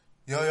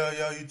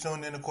Yo, you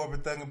tuned in to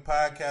Corporate Thuggin'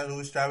 Podcast, where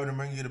we strive to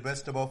bring you the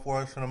best of both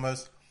worlds, from the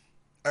most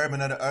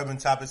urban of the urban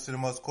topics to the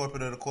most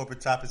corporate of the corporate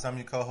topics. I'm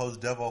your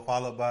co-host, Devo,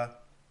 followed by...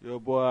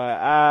 Your boy,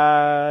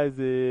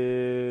 Isaac.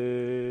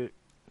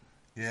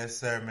 Yes,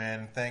 sir,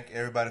 man. Thank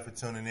everybody for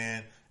tuning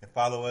in. And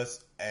follow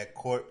us at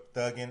Court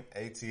Thuggin'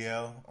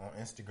 ATL on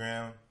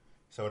Instagram.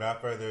 So without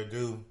further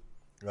ado,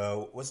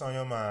 what's on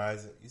your mind,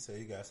 Isaac? You say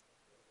you got...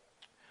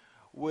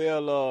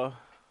 Well,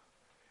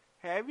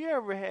 have you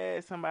ever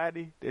had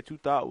somebody that you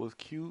thought was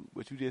cute,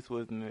 but you just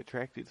wasn't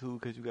attracted to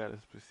because you got a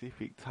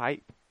specific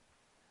type?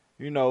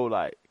 You know,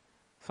 like,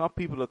 some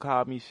people will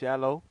call me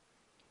shallow,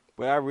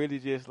 but I really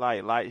just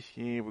like light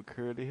skin with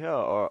curly hair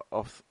or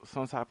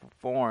some type of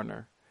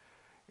foreigner.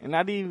 And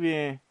not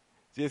even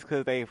just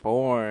because they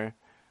foreign.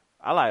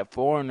 I like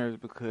foreigners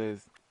because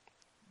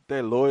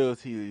their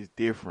loyalty is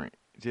different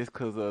just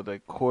because of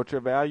the culture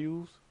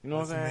values. You know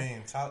what I'm saying? What you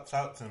mean?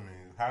 Talk to me.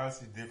 How is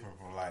he different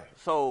from, like,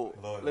 So,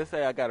 loyalty? let's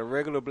say I got a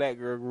regular black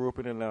girl grew up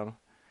in Atlanta.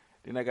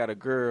 Then I got a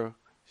girl,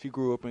 she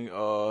grew up in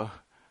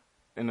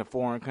a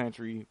foreign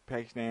country,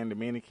 Pakistan,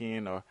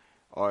 Dominican,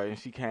 and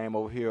she came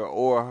over here,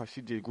 or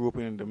she just grew up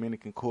in a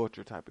Dominican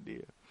culture type of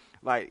deal.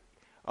 Like,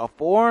 a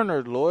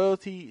foreigner's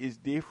loyalty is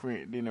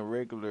different than a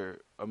regular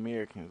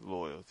American's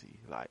loyalty.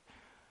 Like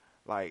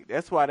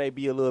that's why they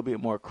be a little bit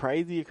more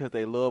crazy, because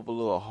they love a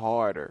little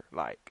harder.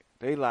 Like,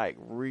 they like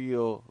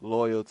real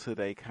loyal to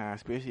their kind,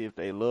 especially if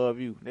they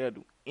love you. They'll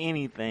do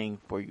anything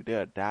for you.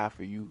 They'll die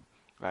for you.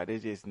 Like,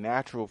 it's just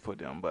natural for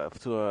them. But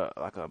to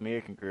an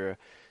American girl,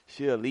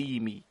 she'll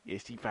leave me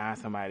if she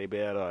finds somebody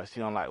better or she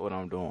don't like what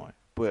I'm doing.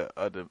 But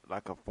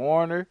like a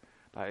foreigner,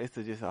 like, it's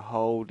just a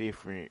whole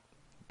different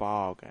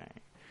ball game.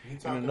 You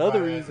talking and another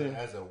about reason,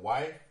 as a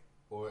wife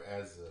or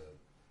as a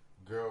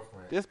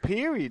girlfriend? just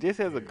period, just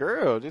as a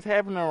girl, just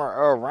having her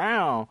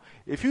around.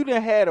 If you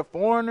done had a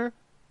foreigner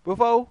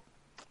before,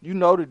 you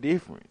know the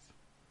difference.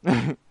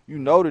 You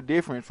know the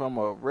difference from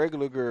a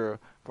regular girl,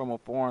 from a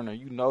foreigner.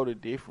 You know the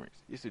difference.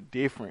 It's a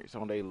difference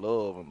on their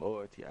love and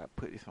loyalty. I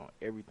put this on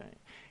everything.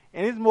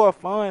 And it's more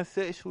fun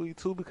sexually,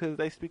 too, because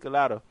they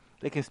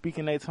can speak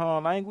in their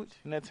tongue language,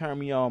 and that turn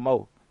me on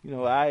more. You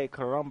know, I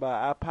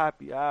caramba, I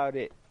poppy, all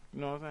that.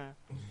 You know what I'm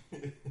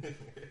saying?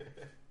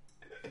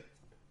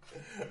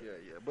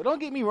 Yeah. But don't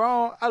get me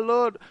wrong.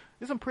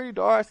 There's some pretty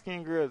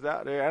dark-skinned girls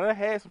out there. And I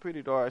had some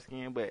pretty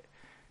dark-skinned, but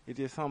it's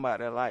just something about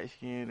that light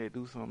skin that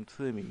do something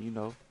to me, you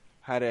know.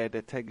 How they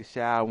take a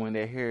shower when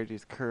their hair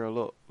just curl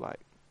up, like.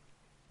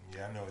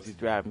 Yeah, I know. Just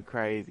drive me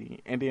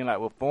crazy. And then, like,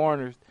 with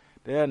foreigners,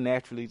 they'll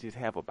naturally just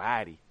have a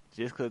body.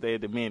 Just because they're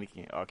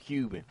Dominican or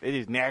Cuban. They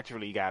just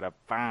naturally got a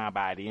fine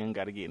body and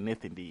got to get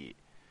nothing did.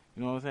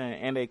 You know what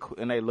I'm saying?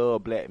 And they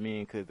love black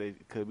men because they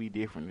could be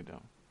different than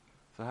them.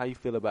 So how you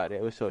feel about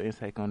that? What's your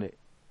insight on that?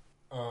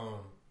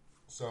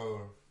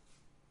 So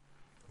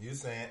you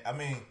saying, I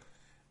mean,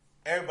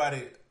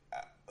 everybody.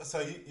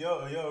 So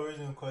your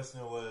original question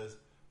was,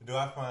 do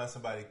I find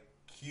somebody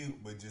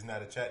cute but just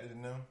not attracted to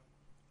them?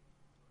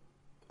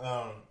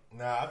 I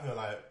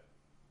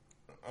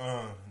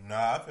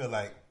feel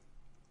like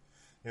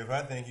if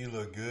I think you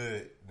look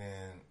good,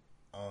 then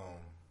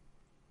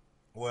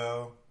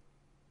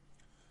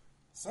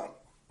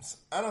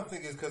I don't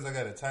think it's because I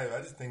got a type.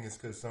 I just think it's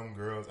because some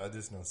girls I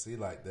just don't see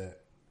like that.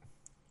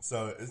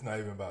 So it's not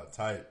even about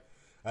type.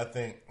 I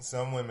think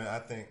some women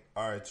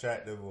are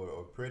attractive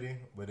or pretty,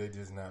 but they're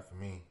just not for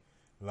me.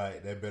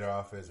 Like, they're better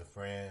off as a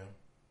friend,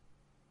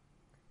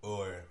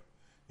 or,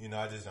 you know,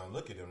 I just don't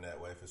look at them that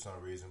way for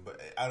some reason. But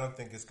I don't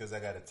think it's because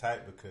I got a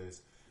type,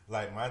 because,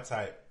 like, my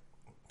type,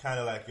 kind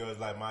of like yours,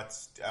 like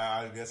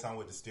I guess I'm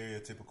with the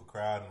stereotypical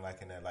crowd and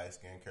liking that light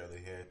skin,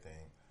 curly hair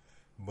thing.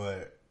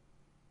 But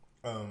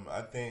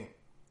I think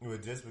it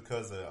was just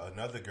because of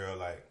another girl,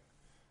 like,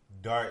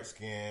 dark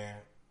skin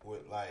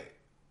with, like,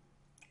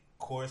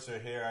 coarser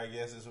hair, I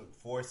guess it's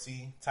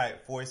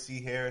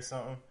 4C hair or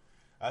something.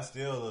 I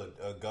still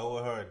go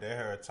with her, or dare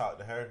her, or talk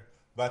to her.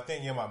 But I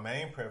think, my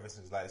main preference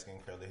is light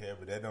skin, curly hair,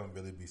 but that don't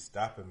really be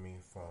stopping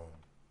me from,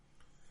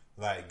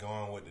 like,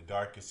 going with the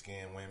darker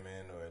skinned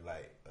women, or,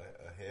 like,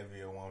 a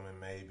heavier woman,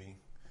 maybe.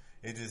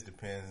 It just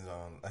depends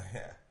on,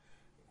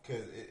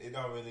 because it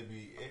don't really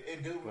be,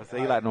 it do. Well, so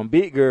you like them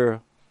big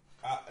girl.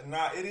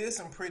 It is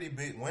some pretty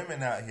big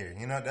women out here.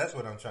 You know, that's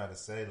what I'm trying to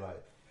say.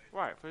 Like,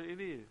 right, it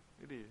is.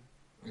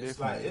 It's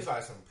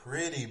like some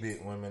pretty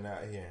big women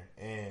out here,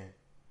 and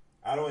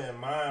I don't even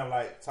mind,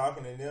 like,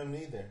 talking to them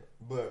neither.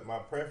 But my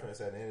preference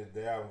at the end of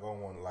the day, I'm gonna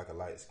want, like, a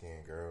light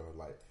skinned girl.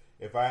 Like,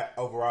 if I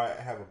overall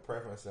have a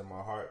preference in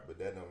my heart, but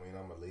that don't mean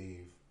I'm gonna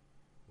leave.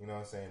 You know what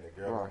I'm saying? The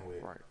girl I'm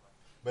with. Right.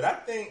 But I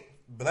think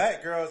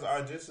black girls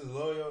are just as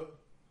loyal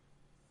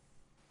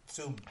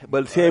to.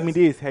 But tell me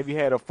this: have you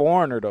had a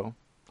foreigner though?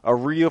 A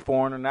real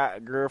foreigner, not a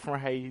girl from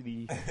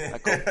Haiti,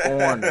 like a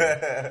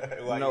foreigner.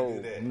 Why you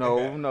do that?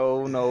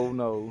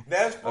 No.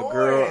 That's foreign. A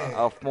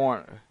girl, a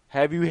foreigner.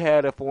 Have you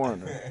had a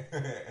foreigner?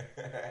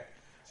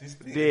 She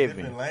speaks a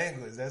different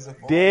language. That's a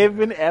foreigner.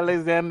 Devin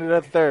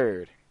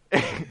Alexander III.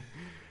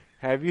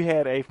 Have you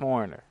had a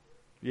foreigner?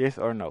 Yes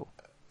or no?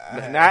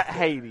 Not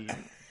Haiti.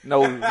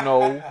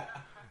 No.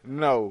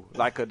 No,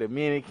 like a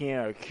Dominican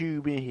or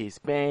Cuban,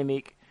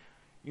 Hispanic.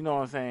 You know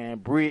what I'm saying?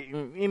 Brit,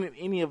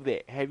 any of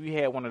that. Have you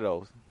had one of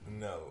those?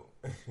 No.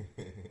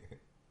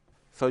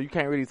 So you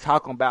can't really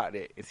talk about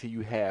that until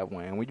you have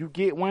one. When you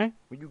get one,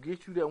 when you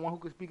get you that one who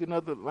can speak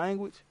another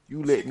language,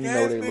 you let me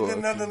know they speak love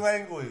another you.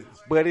 language.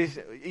 But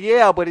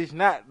it's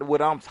not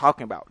what I'm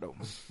talking about though.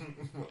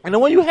 And the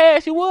one you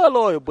had, she was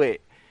loyal, but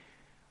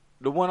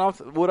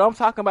what I'm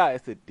talking about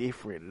is a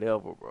different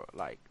level, bro.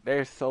 Like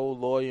they're so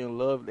loyal and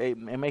love, it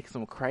makes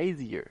them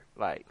crazier.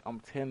 Like I'm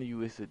telling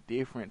you, it's a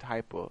different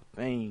type of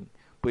thing.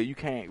 But you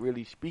can't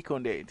really speak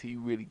on that until you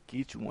really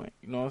get you one.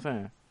 You know what I'm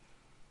saying?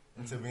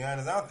 And to be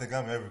honest, I don't think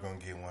I'm ever gonna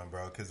get one,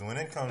 bro. Because when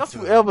it comes Don't to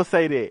you ever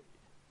say that.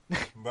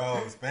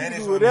 bro, Spanish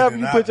You do women whatever do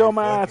you not put your be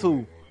mind fucking to.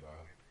 with me,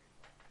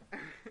 bro.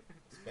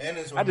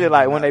 Spanish I women just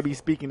like do when not they be fuck-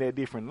 speaking that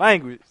different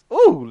language.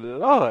 Ooh,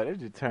 Lord, that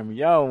just turn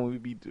me on when we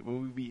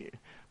be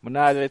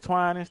menage a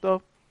trois and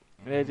stuff.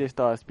 And they just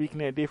start speaking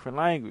that different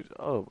language.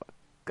 Oh my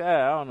God,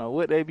 I don't know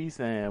what they be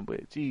saying,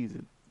 but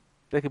Jesus,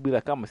 they could be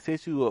like, "I'm gonna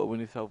set you up when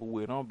it's over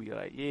with." Don't be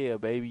like, "Yeah,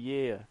 baby,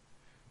 yeah."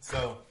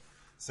 So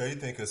you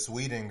think a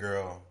Sweden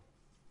girl,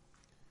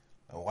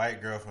 a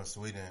white girl from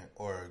Sweden,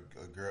 or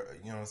a girl,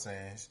 you know what I'm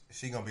saying?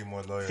 She gonna be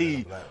more loyal than a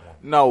See, black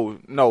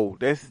woman. no,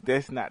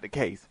 that's not the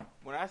case.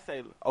 When I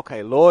say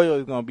okay, loyal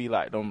is gonna be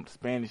like them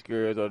Spanish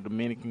girls or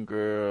Dominican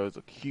girls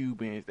or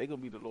Cubans. They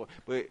gonna be the loyal.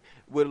 But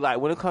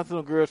when it comes to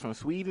the girls from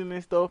Sweden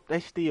and stuff, they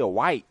still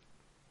white.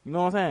 You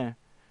know what I'm saying?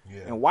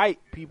 Yeah. And white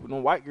people,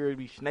 them white girls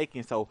be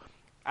snaking. So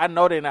I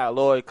know they're not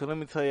loyal. Cause let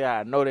me tell you,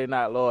 I know they're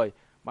not loyal.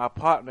 My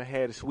partner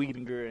had a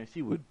Sweden girl and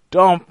she was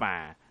dumb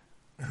fine.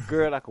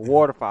 Girl like a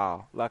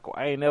waterfall.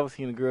 I ain't never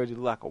seen a girl just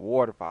like a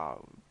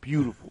waterfall.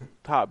 Beautiful.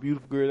 Top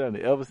beautiful girl I've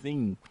ever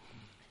seen.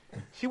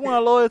 She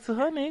wasn't loyal to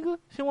her nigga.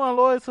 She wasn't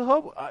loyal to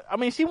her. I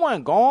mean, she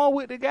wasn't going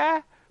with the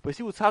guy, but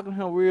she was talking to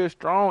him real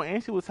strong,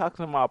 and she was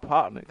talking to my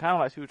partner, kind of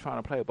like she was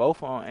trying to play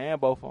both on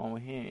and both on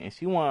with him. And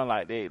she wasn't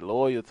like that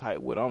loyal type.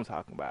 What I'm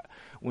talking about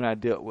when I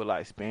dealt with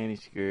like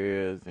Spanish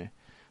girls and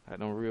like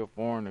them real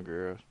foreigner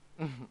girls.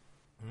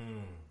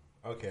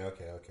 Okay.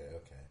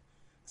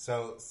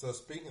 So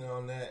speaking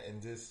on that and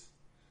just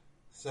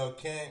so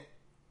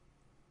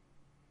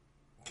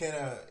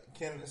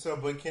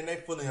but can they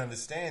fully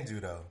understand you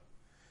though?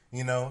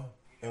 You know,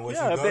 and what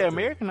Yeah, you if go they through.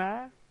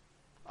 Americanized.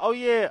 Oh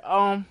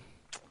yeah.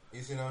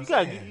 You see what I'm You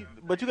gotta, saying?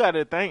 but you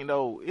gotta think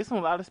though. It's a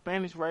lot of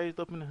Spanish raised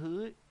up in the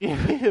hood. You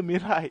feel me?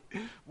 Like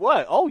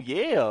what? Oh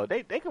yeah,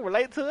 they can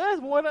relate to us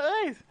more than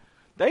us.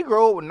 They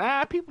grow up with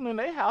 9 people in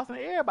their house and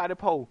everybody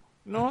poor.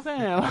 You know what I'm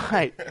saying?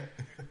 Like,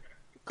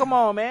 come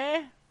on,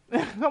 man.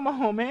 Come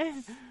on,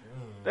 man.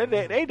 They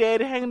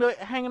daddy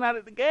hanging out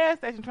at the gas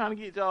station trying to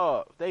get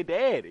jobs. They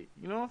daddy.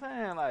 You know what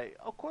I'm saying? Like,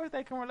 of course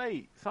they can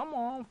relate. Some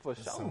of them for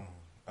sure.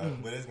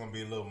 But it's gonna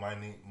be a little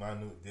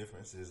minute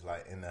differences,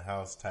 like in the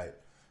house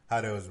type,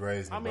 how they was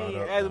raised. I And mean,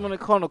 brought up, as when it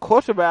comes to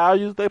culture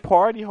values, they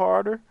party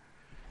harder.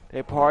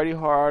 They party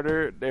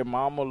harder. Their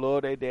mama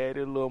love their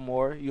daddy a little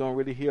more. You don't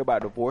really hear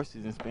about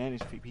divorces in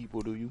Spanish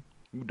people, do you?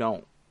 You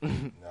don't.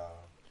 No,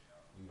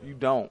 You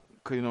don't.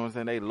 Cause you know what I'm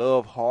saying? They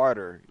love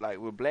harder. Like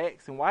with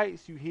blacks and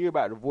whites, you hear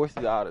about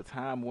divorces all the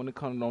time. When it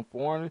comes to them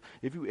foreigners,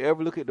 if you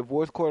ever look at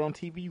divorce court on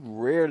TV, you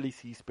rarely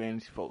see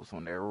Spanish folks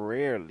on there.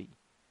 Rarely.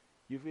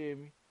 You feel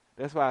me?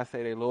 That's why I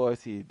say their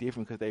loyalty is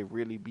different because they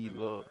really be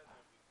loved.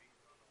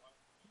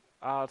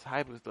 All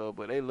type of stuff,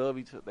 but they love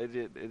each other.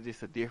 It's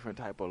just a different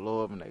type of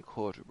love in their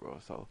culture, bro.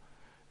 So,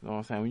 you know what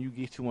I'm saying? When you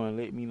get you one,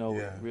 let me know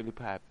Yeah. what's really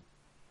popping.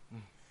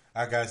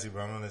 I got you,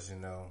 bro. I'm gonna let you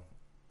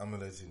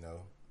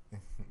know.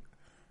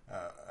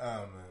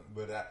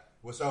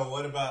 So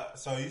what about?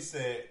 So you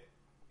said,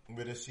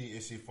 but is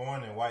she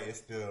foreign and white?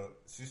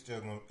 She's still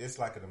gonna. It's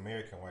like an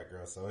American white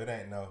girl, so it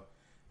ain't no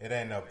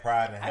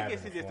pride in having. I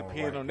guess it just a foreign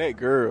depends white on that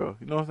girl.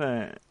 You know what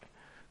I'm saying?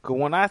 Cause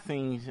when I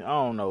seen, I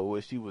don't know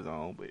what she was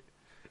on, but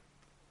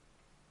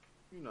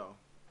you know,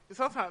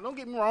 sometimes don't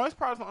get me wrong. It's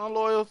probably some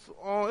unloyal.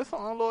 It's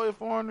some unloyal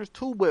foreigners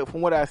too. But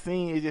from what I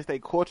seen, it's just they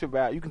culture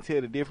value. You can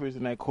tell the difference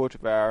in that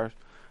culture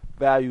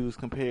values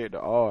compared to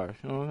ours.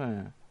 You know what I'm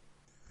saying?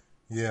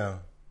 Yeah.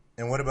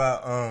 And what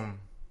about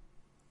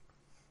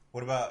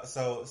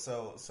so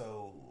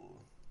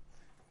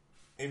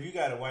if you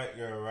got a white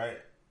girl, right?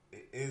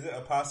 Is it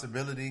a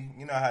possibility?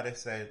 You know how they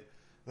say,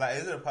 like,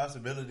 is it a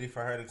possibility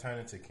for her to turn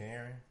into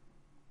Karen?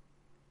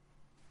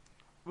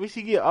 When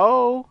she get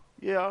old,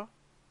 yeah,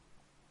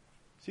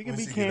 she can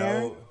When be she Karen.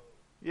 get old?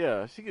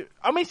 Yeah, she could.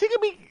 I mean, she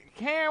could be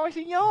Karen when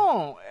she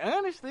young.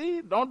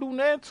 Honestly, don't do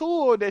nothing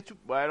to her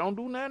but don't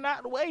do nothing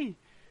out the way.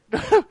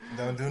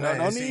 Don't do nothing.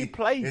 Don't need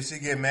play. If she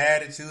get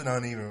mad at you,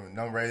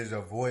 don't raise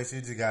your voice.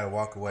 You just gotta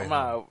walk away.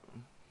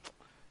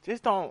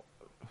 Just don't.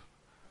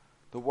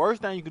 The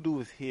worst thing you can do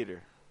is hit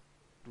her.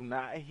 Do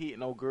not hit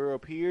no girl,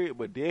 period.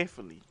 But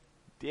definitely,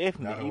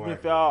 even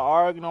if y'all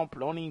arguing,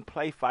 don't even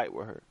play fight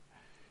with her.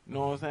 You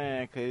know what I'm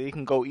saying? Because it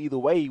can go either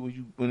way.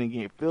 When it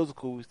get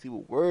physical, we see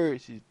with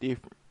words is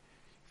different.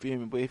 Feel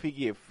me? But if it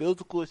get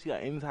physical, she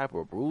got any type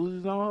of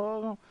bruises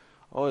on her,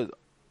 oh, it's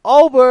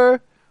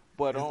over.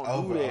 But It's don't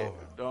over, do that. over.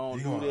 Don't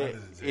You do going that. under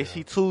the jail. If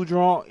she too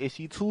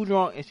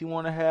drunk and she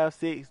want to have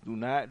sex, do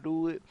not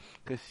do it.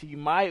 Because she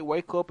might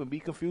wake up and be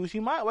confused. She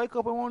might wake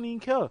up and won't even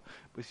care.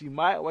 But she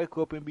might wake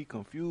up and be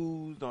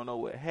confused, don't know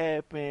what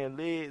happened,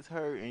 legs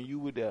hurt, and you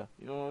were there.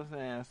 You know what I'm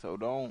saying? So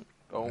don't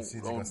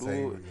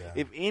do it. Yeah.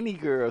 If any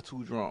girl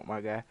too drunk,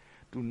 my guy,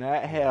 do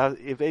not have,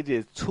 if they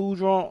just too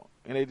drunk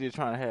and they just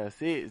trying to have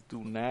sex,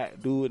 do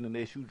not do it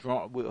unless you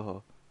drunk with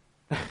her.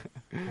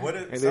 What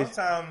if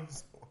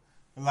sometimes,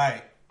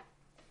 like,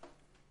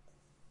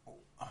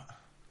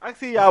 I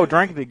see y'all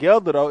drinking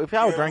together though. If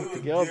y'all yeah, drinking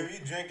together, if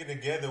you drinking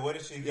together, what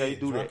if she get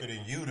do drunker that.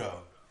 than you though,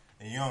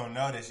 and you don't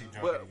know that she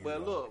drunker than you?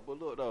 but though?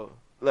 look though.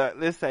 Like,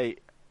 let's say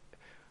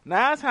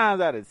 9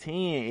 times out of 10,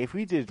 if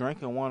we just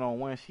drinking one on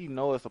one, she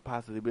know it's a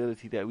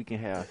possibility that we can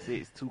have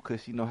sex too,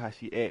 cause she know how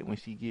she act when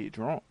she get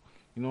drunk.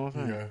 You know what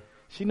I'm saying? Yeah.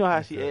 She know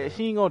how she act.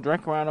 She ain't gonna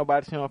drink around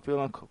nobody she don't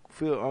feel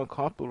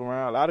uncomfortable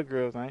around. A lot of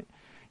girls ain't.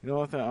 You know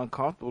what I'm saying?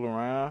 Uncomfortable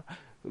around.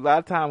 A lot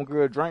of time,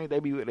 girl drink, they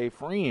be with their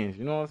friends.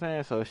 You know what I'm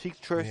saying? So if she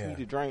trusts me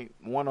to drink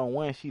one on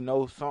one, she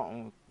knows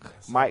something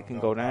might can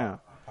go down.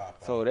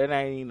 So that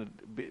ain't even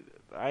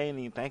I ain't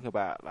even think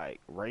about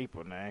like rape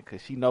or nothing,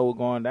 cause she know what's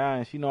going down.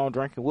 And she know I'm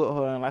drinking with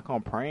her, and like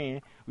I'm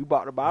praying, we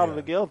bought the bottle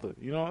together.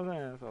 You know what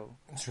I'm saying? So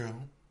true.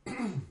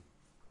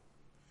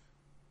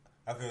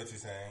 I feel what you're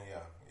saying.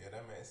 Yeah,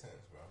 that makes sense,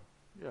 bro.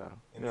 Yeah,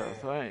 And yeah. then,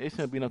 So it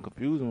shouldn't be no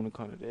confusion when it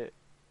comes to that.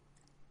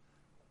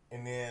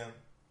 And then,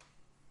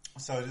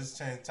 so just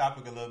change the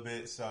topic a little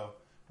bit. So,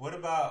 what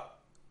about,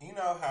 you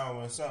know how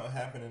when something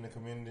happened in the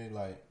community,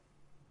 like,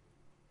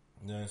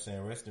 you know what I'm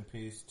saying, rest in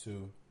peace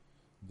to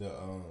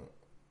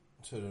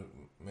the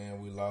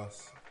man we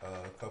lost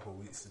a couple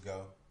weeks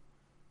ago.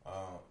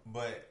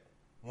 But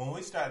when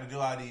we started to do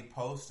all these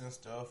posts and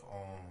stuff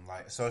on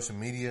like social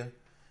media,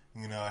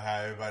 you know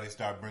how everybody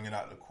start bringing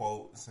out the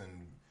quotes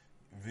and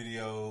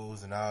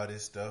videos and all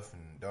this stuff,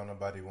 and don't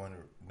nobody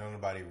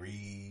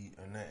read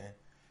or nothing.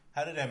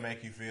 How did that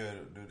make you feel?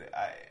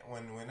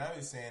 When I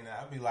was saying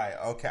that, I'd be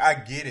like, okay, I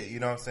get it. You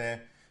know what I'm saying?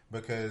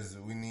 Because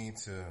we need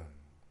to,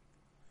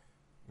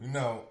 you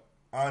know,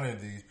 honor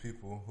these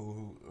people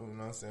who you know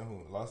what I'm saying,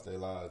 who lost their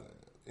lives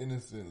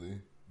innocently.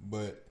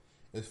 But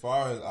as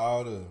far as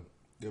all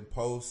the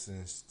posts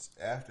and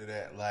after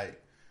that, like,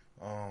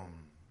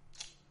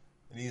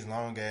 these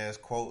long ass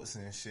quotes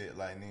and shit,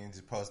 like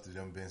niggas posted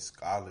them being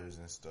scholars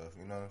and stuff.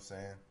 You know what I'm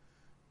saying?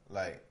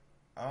 Like,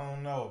 I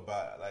don't know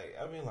about, like,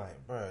 I be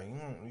like, bro, you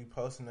don't be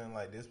posting nothing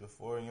like this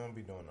before. You don't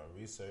be doing no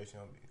research. You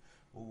don't be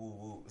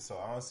woo. So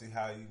I don't see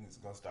how you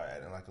gonna start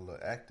acting like a little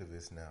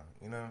activist now.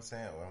 You know what I'm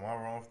saying? Or am I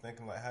wrong for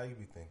thinking like how you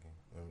be thinking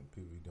when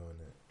people be doing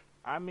that?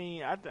 I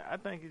mean, I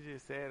think it's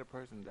just sad a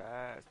person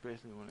died,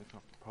 especially when it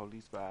comes to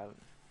police violence.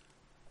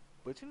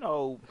 But you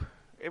know,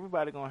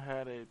 everybody gonna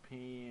have their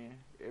opinion.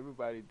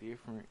 Everybody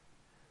different.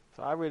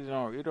 So I really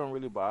don't. It don't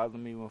really bother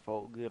me when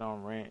folk get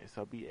on rants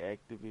or be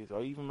activists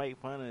or even make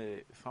fun of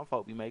it. Some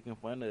folk be making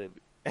fun of it.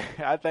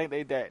 I think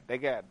they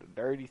got the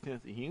dirty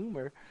sense of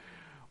humor.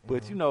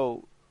 But you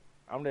know,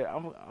 I'm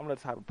the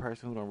type of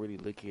person who don't really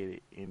look at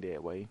it in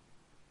that way.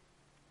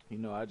 You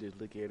know, I just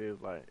look at it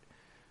as like,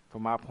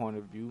 from my point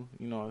of view,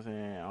 you know what I'm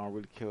saying? I don't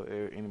really care what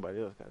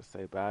anybody else got to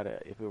say about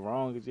it. If it's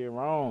wrong, it's just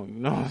wrong. You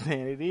know what I'm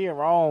saying? It is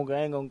wrong.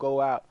 I ain't gonna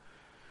go out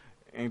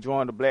and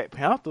join the Black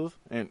Panthers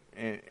and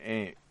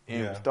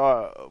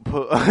start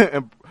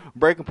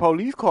breaking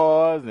police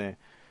cars and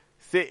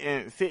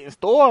setting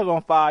stores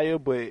on fire.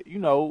 But you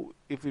know,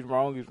 if it's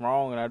wrong, it's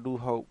wrong. And I do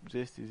hope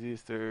justice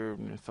is served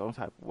in some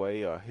type of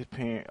way, or his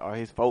parent or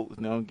his folks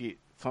don't get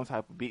some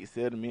type of big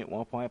settlement,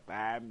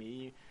 1.5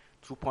 million.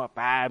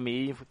 2.5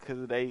 million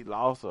because they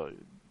lost, or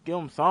give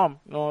them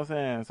some. You know what I'm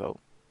saying? So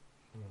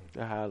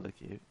that's how I look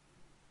at it.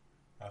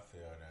 I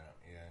feel that.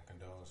 Yeah,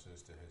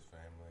 condolences to his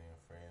family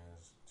and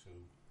friends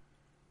too.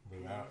 But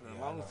As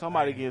long as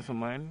somebody gets some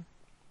money.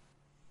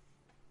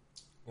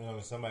 You know,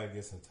 if somebody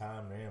gets some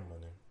time and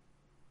money.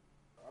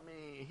 I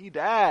mean, he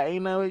died. You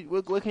know,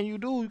 what can you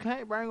do? You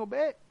can't bring him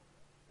back.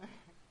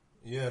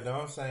 Yeah, know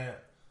what I'm saying?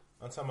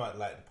 I'm talking about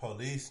like the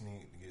police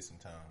need to get some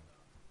time.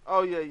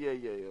 Oh yeah.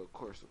 Of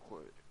course.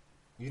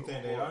 You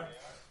think they are?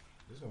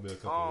 There's gonna be a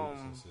couple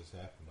weeks since this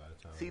happened by the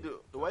time. See,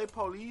 the way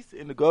police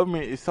and the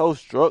government is so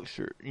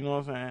structured, you know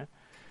what I'm saying?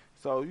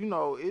 So, you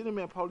know, it done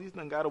been police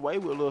done got away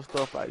with little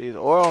stuff like this.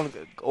 Or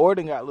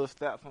done got little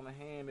slaps on the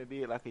hand that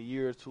did like a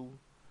year or two.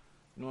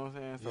 You know what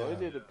I'm saying? So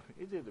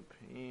it just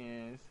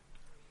depends.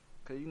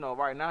 Cause, you know,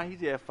 right now he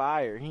just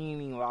fired. He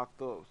ain't even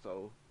locked up,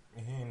 so.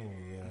 He ain't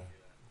even,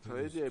 So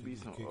it just be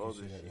some other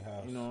shit.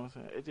 You know what I'm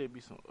saying? It just be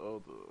some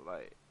other,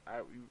 like,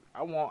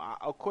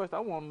 of course I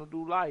want him to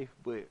do life,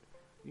 but,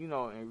 you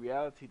know, in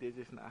reality, that's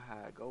just not how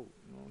it goes.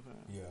 You know what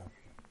I'm saying?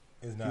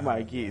 Yeah. It's not. You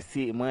might get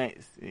 6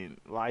 months in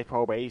life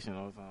probation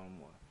or something,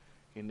 or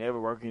can never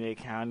work in that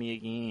county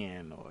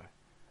again, or.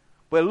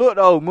 But look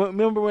though,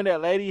 remember when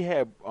that lady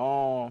had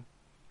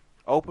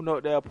opened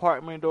up the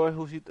apartment door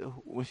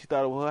when she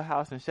thought it was her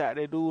house and shot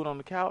that dude on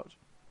the couch?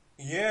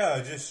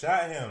 Yeah, just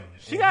shot him.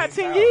 She got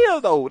 10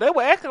 years though. They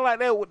were acting like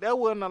that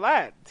wasn't a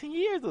lot. 10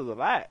 years is a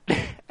lot.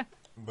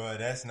 But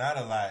that's not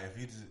a lot. If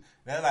you just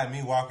that's like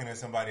me walking in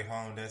somebody's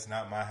home. That's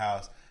not my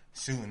house.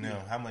 Shooting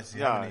them. How much?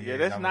 How many years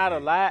that's I'm not gonna a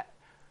get? lot.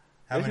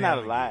 How That's many not I'm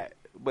a gonna lot. get?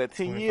 But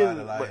 10 25 years.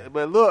 to life.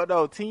 But look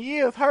though, 10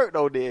 years hurt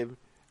though, Devin.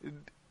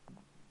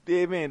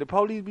 Man, the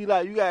police be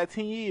like, you got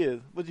 10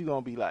 years. What you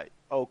gonna be like?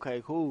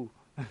 Okay, cool.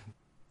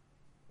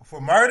 For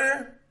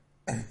murder?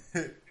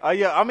 Oh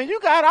yeah, I mean you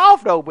got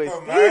off though, but For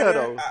still murder?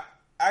 though,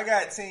 I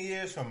got 10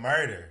 years for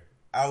murder.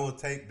 I will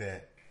take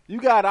that. you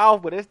got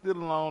off, but that's still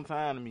a long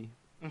time to me.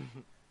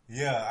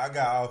 Yeah, I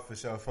got off for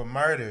sure. For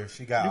murder,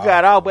 she got You off.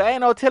 got off, but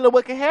ain't no telling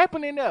what can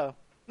happen in there.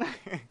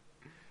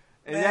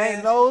 And Man,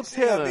 ain't no she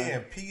gonna be telling.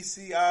 in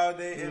PC all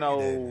day, every day,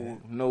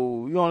 man.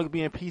 No, you only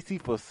be in PC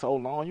for so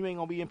long. You ain't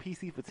gonna be in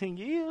PC for 10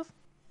 years.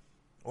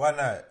 Why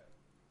not?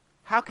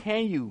 How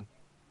can you?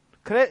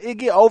 Cause it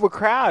get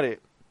overcrowded.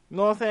 You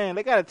know what I'm saying?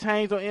 They gotta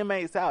change their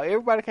inmates out.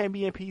 Everybody can't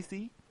be in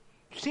PC.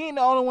 She ain't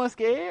the only one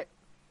scared.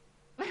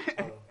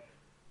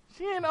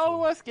 She ain't the only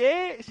one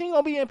scared. She ain't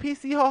gonna be in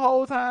PC her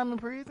whole time in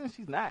prison.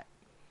 She's not.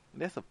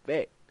 That's a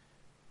fact.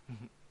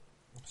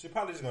 She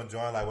probably just gonna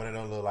join like one of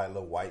them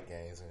little white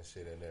gangs and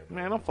shit in there.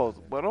 Man, them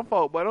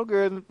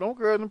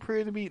girls in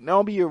prison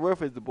don't be as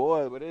rough as the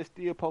boys, but they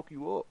still poke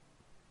you up.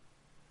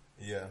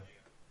 Yeah.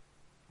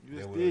 You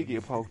They still will.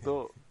 get poked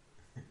up.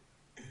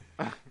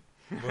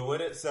 But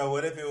what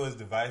if it was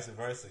the vice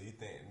versa? You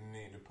think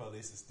the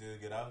police would still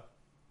get out?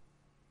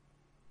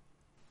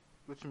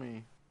 What you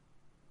mean?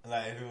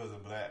 Like if it was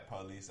a black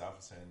police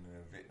officer and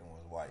the victim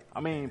was white. I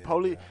mean, you think they'd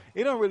police. get out?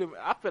 It don't really.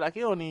 I feel like it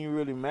don't even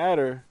really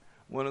matter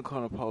when it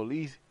comes to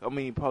police. I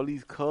mean,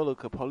 police color,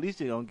 cause police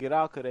just don't get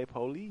out cause they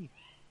police.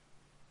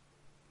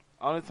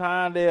 Only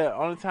time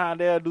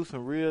they'll do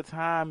some real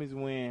time is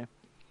when,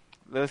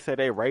 let's say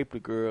they rape a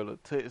girl or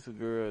touch a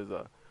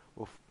girl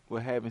or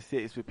having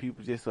sex with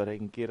people just so they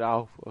can get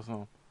off or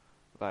something.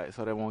 Like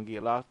so they won't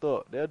get locked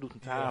up. They'll do some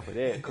time for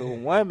that. Cause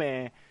one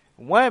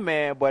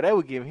man, but they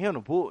would give him the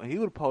book and he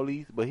was the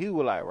police, but he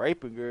was like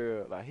raping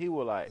girl. Like he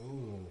was like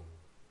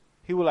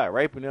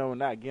raping them and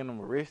not getting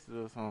them arrested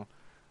or something.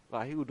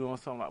 Like he was doing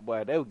something like,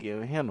 boy, they were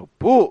giving him the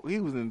book. He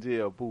was in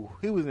jail, boo.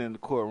 He was in the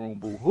courtroom,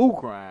 boo. Who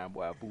crying,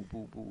 boy, boo,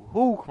 boo, boo.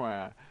 Who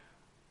crying?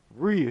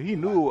 Real. He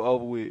knew it was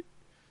over with.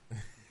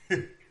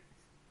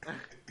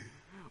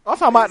 I'm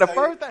talking about the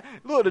first thing.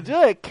 Look, the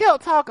judge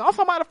kept talking. I'm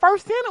talking about the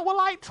first sentence was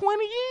like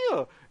 20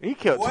 years. And he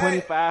kept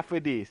 25 for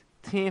this,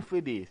 10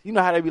 for this. You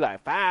know how they be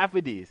like 5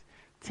 for this,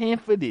 10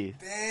 for this,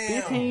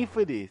 15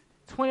 for this,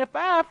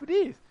 25 for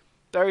this,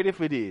 30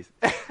 for this.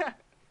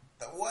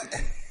 What?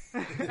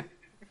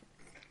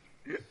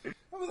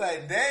 I was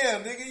like,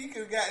 damn, nigga, you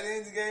could have got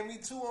in and gave me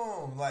 2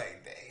 arms.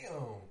 Like,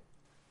 damn.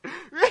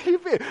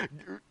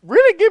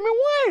 Really give me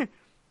one.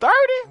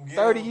 30?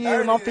 30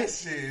 years and I'm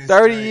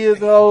 30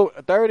 years old.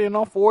 30 and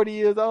I'm 40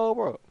 years old,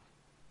 bro.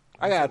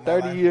 I got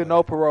 30 years,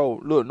 no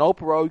parole. Look, no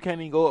parole. You can't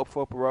even go up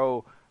for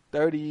parole.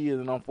 30 years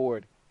and I'm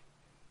 40.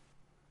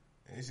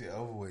 This shit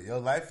over with. Your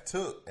life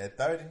took at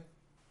 30.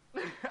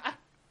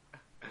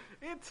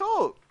 It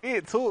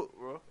took,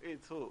 bro.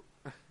 It took.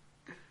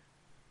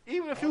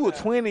 Even if you were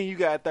 20, you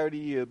got 30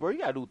 years, bro. You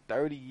gotta do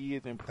 30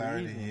 years in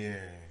prison. 30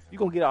 years. You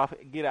gonna get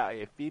out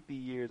at 50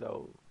 years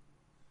old.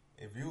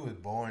 If you was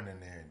born in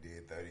there and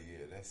did 30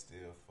 years, that's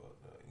still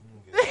fucked up. You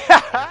gonna get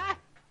out.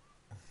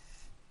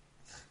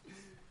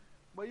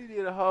 Boy, you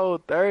did a whole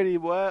 30,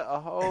 boy. A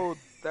whole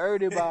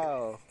 30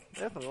 ball.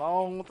 That's a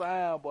long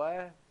time,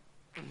 boy.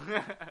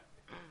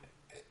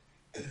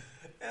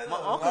 My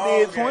uncle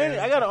did 20.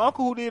 I got an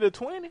uncle who did a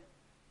 20.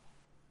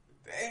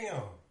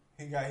 Damn.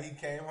 He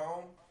came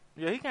home?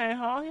 Yeah, he came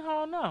home. He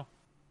home now.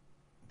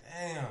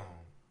 Damn.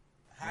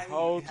 How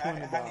whole he 20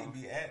 be ball.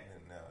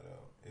 acting now,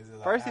 though? Is it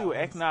like First, he was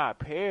acting out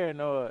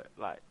paranoid.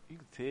 Like, you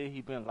could tell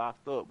he been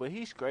locked up. But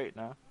he's straight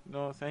now. You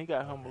know what I'm saying? He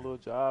got him a little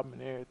job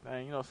and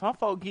everything. You know, some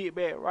folk get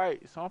back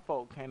right. Some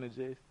folk can't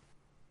adjust.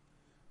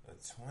 A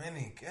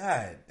 20?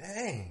 God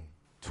dang.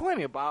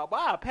 20, Bob.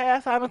 I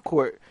pass out in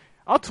court.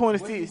 I'm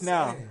 26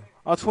 now. Saying?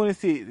 I'm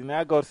 26, and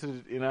I go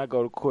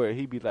to court.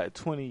 He be like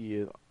 20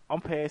 years.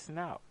 I'm passing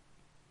out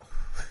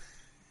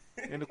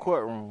in the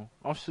courtroom.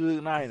 I'm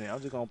Suge Knight. I'm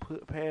just gonna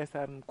pass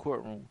out in the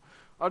courtroom.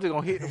 I'm just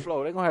gonna hit the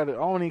floor. They gonna have to. I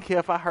don't even care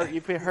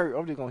if it hurt.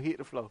 I'm just gonna hit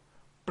the floor.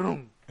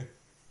 Boom.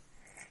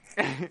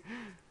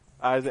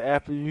 After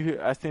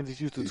I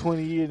sentence you to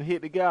 20 years and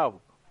hit the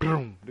gavel.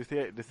 Boom. This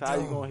how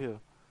you gonna hear.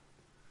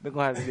 They're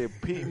gonna have to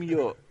just pick me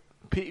up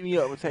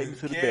and take me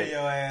to the Carry bed.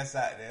 your ass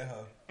out there,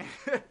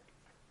 huh?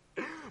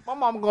 My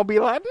mama gonna be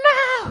like,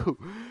 no.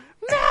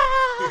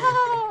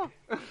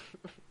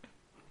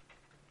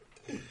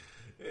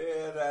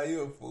 Yeah, nah,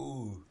 you a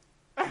fool.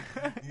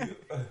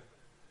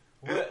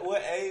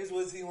 What age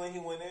was he when he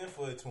went in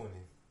for a 20?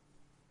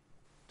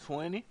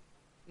 20.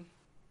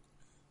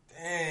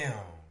 Damn.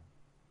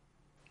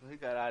 He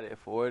got out at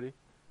 40.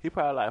 He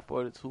probably like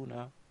 42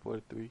 now,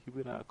 43. He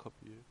been out a couple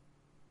years.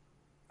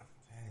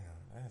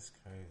 Damn, that's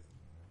crazy, man.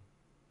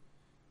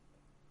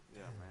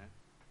 Yeah, man.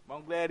 But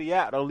I'm glad he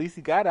out though. At least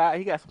he got out.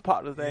 He got some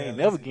partners that Yeah, ain't at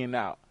never least getting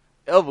out.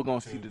 Ever gonna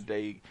see True. the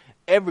day.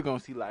 Ever gonna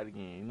see light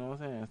again. You know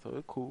what I'm saying? So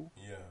it's cool.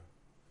 Yeah.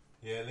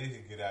 Yeah, at least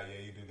you get out. Yeah,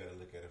 you do gotta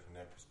look at it from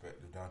that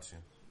perspective, don't you?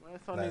 Man,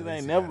 some Like,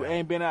 niggas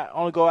ain't been out,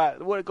 only go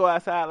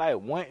outside like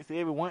once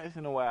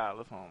in a while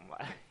or something.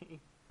 Like,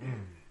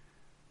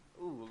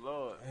 ooh,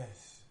 Lord.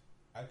 Yes.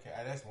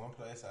 That's one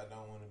place I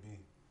don't want to be.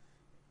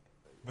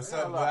 But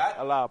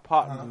a lot of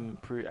partners in the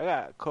pre. I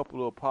got a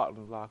couple of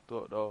partners locked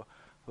up though,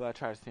 who I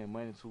try to send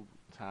money to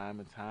time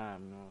and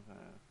time. You know what I'm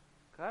saying?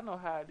 Cause I know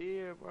how it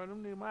is, bro.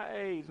 Them niggas my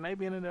age, and they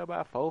been in there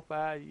about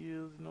 4-5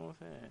 years. You know what I'm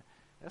saying?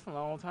 That's a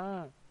long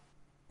time.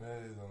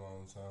 That is a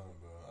long time,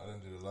 bro. I done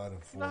did a lot of.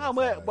 You know how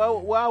much, bro?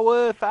 Where I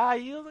was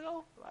 5 years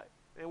ago, like,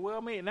 and where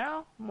I'm at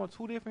now, I'm on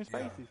 2 different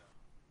spaces. Yeah.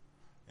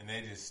 And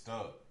they just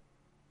stuck.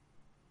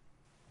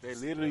 They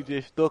literally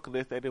just stuck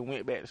unless they done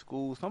went back to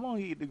school. Someone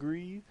get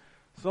degrees.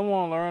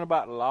 Someone learn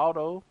about the law,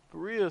 though. For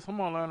real,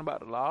 someone learn about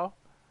the law.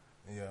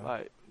 Yeah.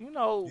 Like, you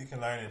know. You can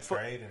learn a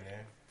trade in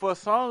there. For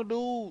some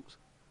dudes,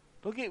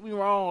 don't get me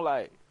wrong,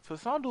 like, for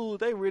some dudes,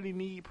 they really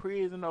need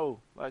prison,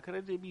 though. Like, cause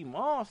they just be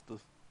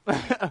monsters.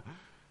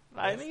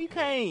 Like, you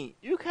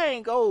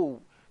can't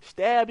go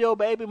stab your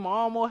baby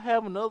mama,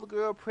 have another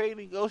girl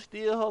pregnant, go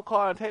steal her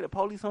car and take the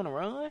police on the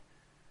run.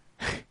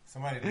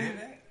 Somebody did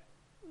that?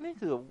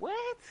 Nigga,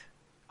 what?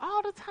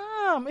 All the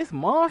time. It's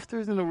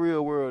monsters in the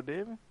real world,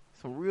 Devin.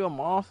 Some real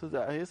monsters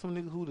out here. Some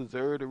niggas who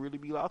deserve to really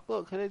be locked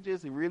up because they're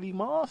just really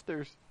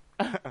monsters.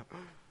 It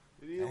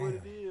is what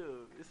it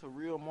is. It's some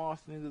real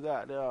monster niggas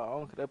out there. I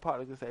don't care, that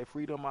partner can say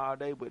freedom all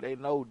day, but they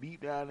know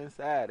deep down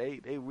inside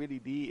they really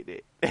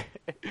did that.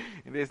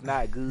 And it's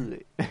not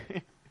good.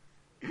 Damn.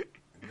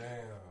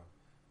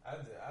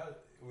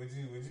 Would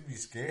you be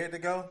scared to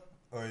go?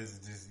 Or is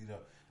it just,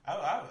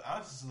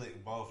 I'm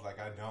slick both. Like,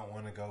 I don't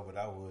want to go, but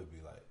I would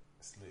be like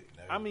slick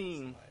nervous. I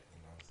mean, like,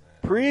 you know what I'm saying?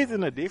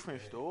 Prison a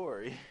different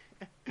story.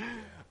 Yeah,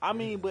 I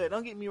mean, but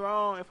don't get me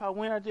wrong. If I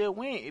win, I just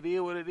win. It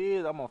is what it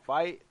is. I'm going to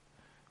fight.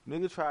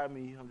 Nigga try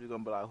me, I'm just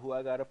going to be like, who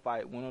I got to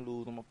fight, win or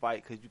lose, I'm going to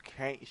fight, because you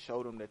can't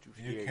show them that you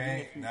scared. You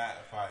can't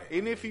not fight.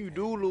 Even if you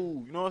do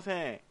lose, you know what I'm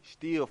saying,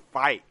 still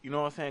fight, you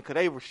know what I'm saying, because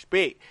they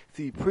respect.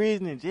 See,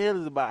 prison and jail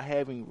is about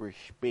having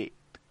respect.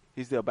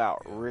 It's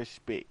about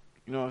respect.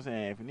 You know what I'm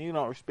saying? If a nigga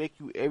don't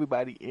respect you,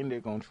 everybody in there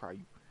going to try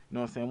you. You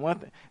know what I'm saying? One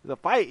thing, it's a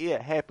fight,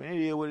 yeah, happen. It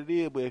is what it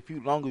is. But if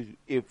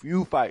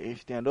you fight and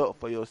stand up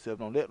for yourself,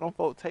 don't let them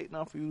folk take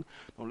nothing for you.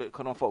 Don't let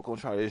them folk gonna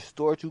try to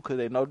extort you because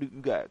they know you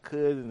got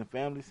cousins and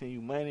family send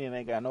you money and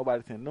ain't got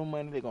nobody send them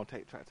money. They gonna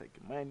try to take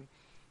your money.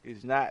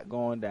 It's not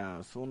going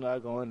down. Soon as I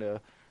go in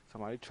there,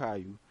 somebody try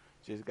you.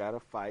 Just gotta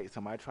fight.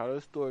 Somebody try to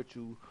extort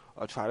you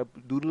or try to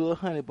do the little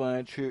honey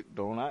bun trick.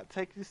 Do not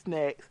take your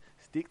snacks.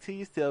 Stick to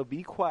yourself.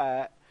 Be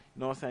quiet. You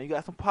know what I'm saying? You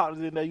got some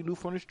partners in there you knew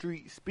from the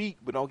street. Speak,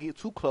 but don't get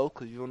too close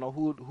because you don't know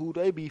who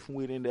they beefing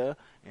with in there.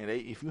 And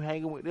if you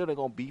hanging with them, they're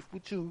going to beef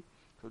with you.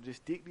 So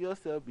just stick to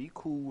yourself, be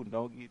cool, and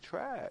don't get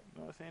tried.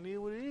 You know what I'm saying? It is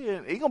what it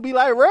is. It's going to be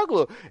like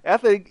regular.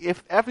 After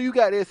you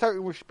got that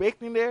certain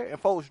respect in there and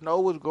folks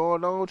know what's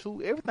going on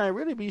too, everything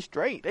really be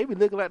straight. They be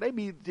looking like they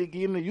be just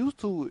getting used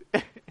to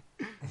it.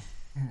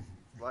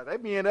 Like they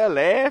be in there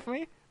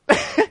laughing,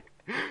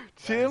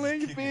 chilling,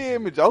 you feel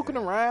me, joking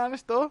around and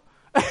stuff.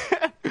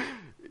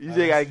 You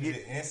just gotta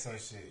get in some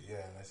shit,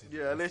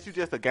 unless you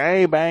just a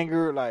game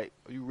banger, like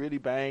you really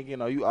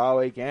banging, or you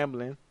always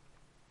gambling.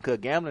 Cause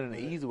gambling is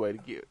the easy way to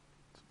get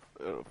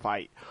a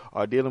fight,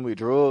 or dealing with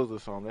drugs or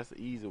something. That's the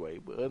easy way.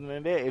 But other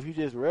than that, if you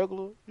just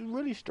regular, you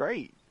really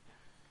straight.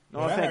 You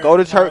know what I'm saying? Go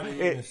to church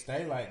and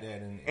stay like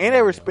that, and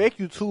they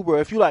respect you too, bro.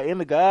 If you like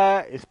into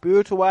God and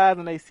spiritual wise,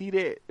 and they see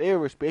that, they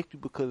respect you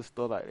because of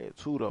stuff like that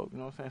too, though. You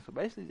know what I'm saying? So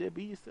basically, just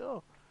be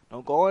yourself.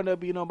 Don't go in there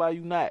being nobody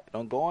you not.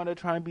 Don't go in there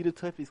trying to be the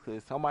toughest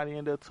because somebody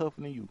in there tougher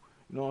than you.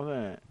 You know what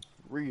I'm saying?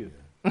 Real.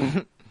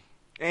 Yeah.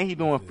 and he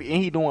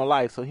doing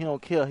life, so he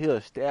don't care.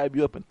 He'll stab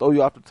you up and throw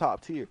you off the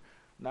top tier.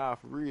 Nah,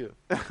 for real.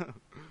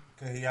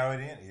 Cause he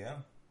already in it, yeah.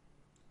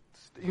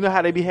 You know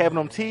how they be having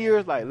them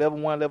tiers, like level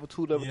 1, level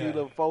 2, level 3,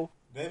 level 4?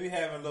 They be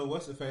having little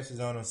what's the faces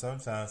on them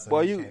sometimes. So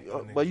boy, you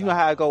know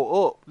how I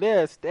go up.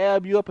 They'll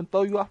stab you up and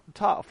throw you off the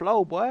top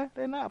floor, boy.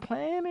 They not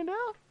playing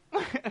enough.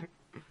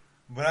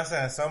 But I'm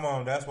saying some of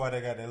them, that's why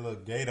they got that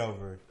little gate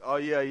over. Oh,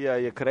 yeah,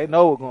 because they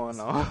know what's going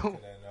on. Because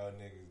they know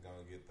niggas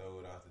going to get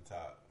thrown off the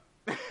top.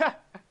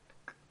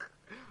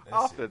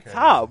 Off the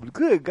top?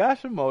 Good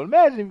gosh,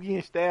 imagine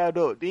getting stabbed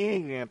up,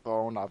 then getting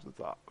thrown off the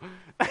top.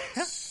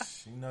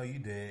 You know you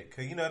dead.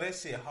 Because you know that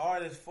shit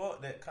hard as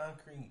fuck, that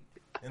concrete.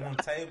 And them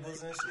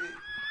tables and shit.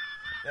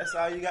 That's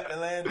all you got to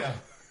land on.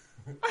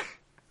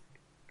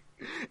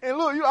 And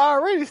look, you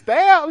already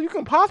stabbed. You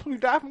can possibly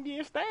die from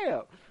getting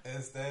stabbed.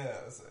 And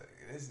stabbed. It's like,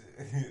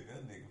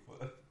 that nigga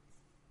fuck.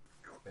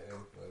 That's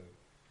funny.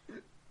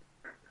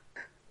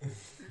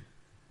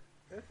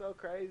 That's so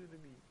crazy to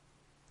me.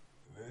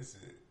 That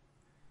shit.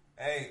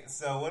 Hey,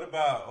 so what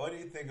do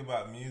you think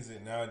about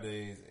music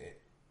nowadays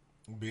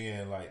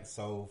being like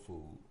soul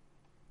food?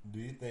 Do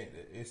you think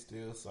that it's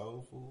still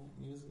soul food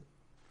music?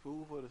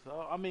 Food for the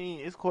soul? I mean,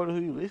 it's according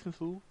to who you listen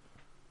to.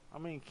 I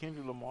mean,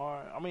 Kendrick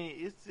Lamar. I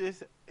mean,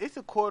 it's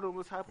according to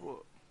what type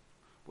of,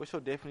 what's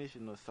your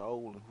definition of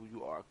soul and who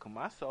you are. Cause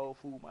my soul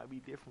food might be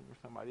different from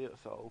somebody else's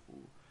soul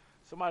food.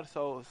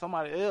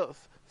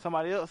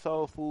 somebody else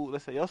soul food.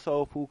 Let's say your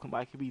soul food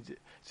could be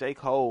J.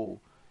 Cole,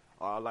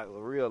 or like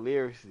a real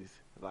lyricist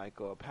like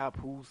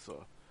Papoose,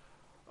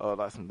 or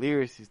like some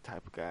lyricist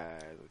type of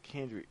guys, or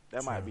Kendrick.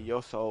 That might be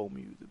your soul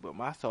music, but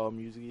my soul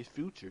music is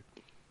Future,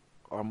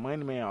 or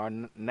Money Man, or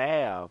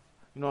Nav.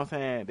 You know what I'm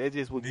saying? That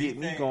just would get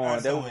me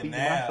going. That would feed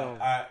my soul.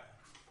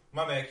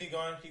 My man, keep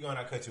going.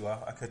 I cut you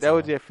off. That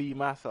would just feed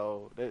my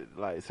soul. That,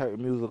 like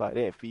certain music like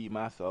that feed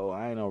my soul.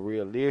 I ain't no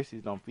real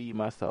lyricist don't feed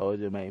my soul. It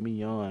just make me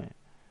yawn.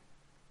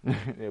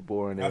 That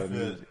boring ass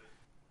music.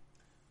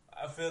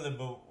 I feel it,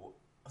 but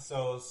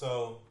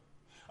so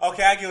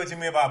okay, I get what you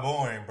mean by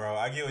boring, bro.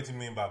 I get what you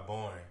mean by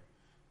boring.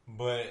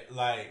 But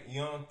like,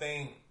 you don't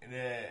think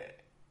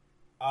that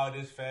all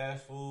this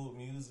fast food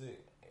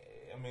music,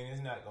 I mean,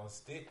 it's not gonna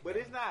stick. But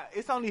it's not.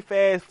 It's only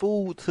fast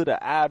food to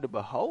the eye of the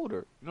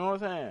beholder. You know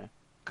what I'm saying?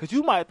 Cause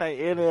you might think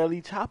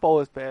NLE Chapo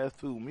is fast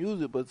food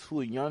music, but to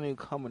a youngin'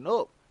 coming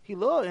up, he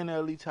love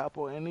NLE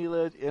Chapo, and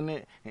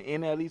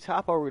NLE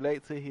Chapo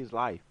relate to his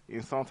life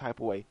in some type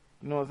of way.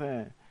 You know what I'm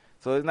saying?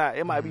 So it's not.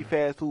 It might be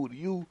fast food to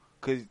you,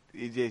 cause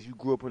it's just you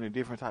grew up in a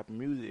different type of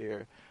music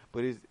era.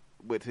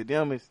 But to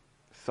them it's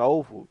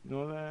soulful. You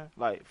know what I'm saying?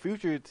 Like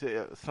Future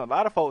to a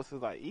lot of folks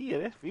is like, yeah,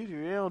 that's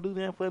Future. They don't do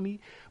that for me.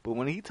 But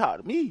when he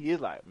talk to me,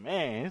 it's like,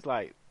 man, it's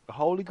like the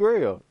Holy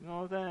Grail. You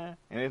know what I'm saying?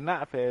 And it's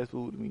not fast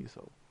food to me,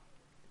 so.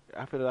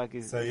 I feel like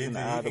it's so you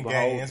can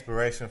gain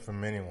inspiration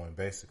from anyone.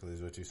 Basically,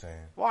 is what you're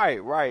saying.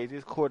 Right.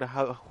 Just according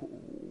to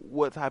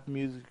what type of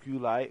music you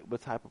like, what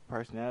type of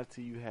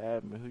personality you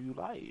have, and who you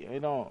like. You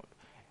know,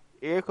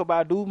 Erykah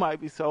Badu might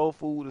be soul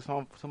food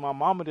to my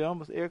mama, them,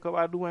 but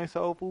Erykah Badu ain't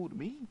soul food to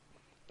me.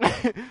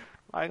 Like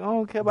I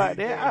don't care about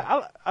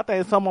that. I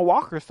think Summer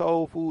Walker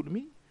soul food to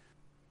me.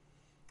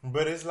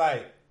 But it's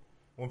like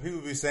when people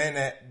be saying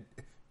that,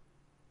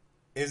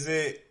 is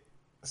it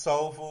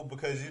soul food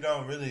because you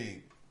don't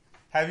really.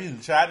 Have you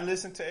tried to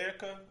listen to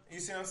Erykah?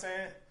 You see what I'm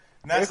saying?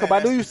 Not Erykah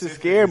Badu used to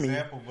scare me.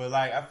 But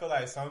like, I feel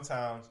like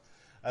sometimes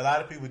a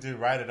lot of people just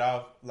write it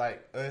off,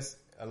 like us,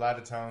 a lot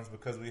of times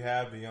because we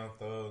have the Young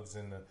Thugs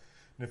and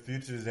the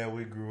Futures that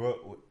we grew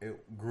up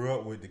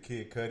with, the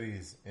Kid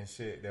Cudis and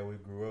shit that we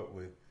grew up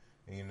with.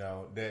 And, you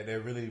know, that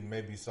really may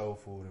be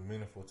soulful and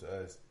meaningful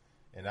to us.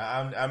 And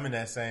I'm in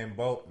that same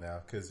boat now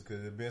because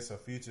there's been some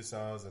Future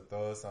songs or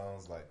Thug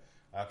songs like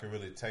I can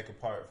really take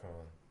apart from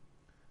them.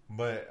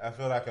 But I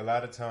feel like a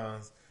lot of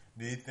times,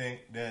 do you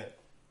think that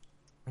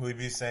we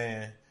be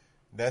saying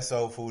that's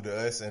soul food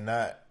to us and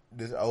not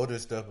this older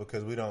stuff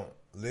because we don't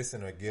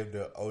listen or give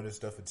the older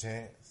stuff a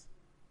chance?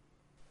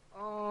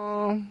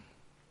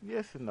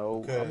 Yes and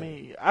no. Okay. I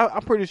mean,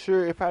 I'm pretty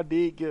sure if I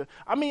did give,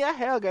 I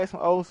have got some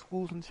old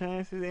school some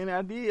chances and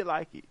I did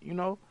like it, you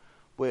know.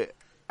 But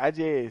it's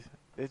just,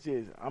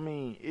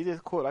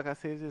 like I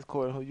said, it's just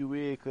according who you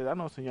is. Because I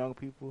know some young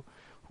people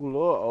who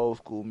love old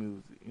school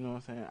music. You know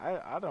what I'm saying?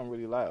 I don't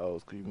really like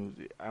old school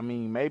music. I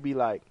mean, maybe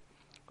like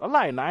I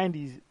like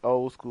 90s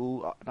old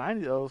school.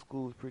 90s old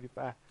school is pretty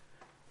fine.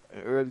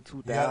 Early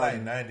 2000s. Yeah, I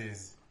like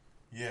 90s.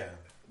 Yeah.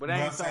 But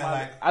I ain't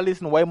something I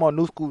listen to way more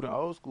new school than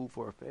old school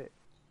for a fact.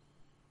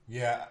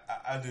 Yeah,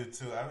 I do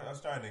too. I'm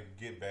starting to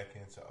get back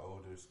into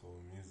older school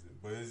music,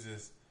 but it's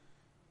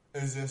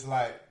just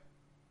like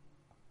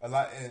a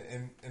lot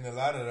in a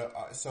lot of the.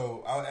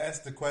 So I'll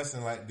ask the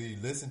question like, do you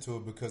listen to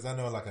it? Because I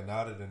know like a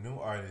lot of the new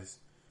artists,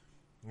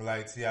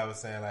 like T.I.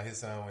 was saying, like his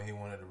son when he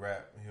wanted to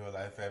rap, he was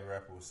like his favorite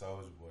rapper was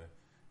Soulja Boy.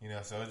 You know,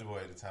 Soulja Boy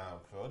at the time,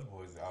 Soulja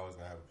Boy was always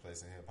gonna have a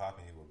place in hip hop,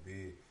 and he was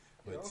big.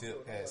 But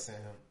Tip had sent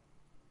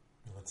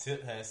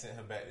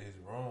him back to his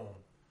room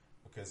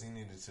because he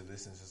needed to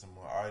listen to some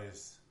more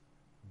artists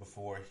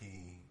before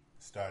he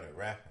started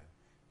rapping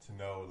to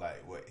know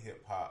like what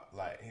hip hop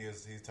like.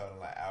 He's talking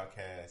like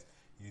Outkast,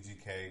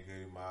 UGK,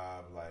 Goody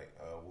Mob,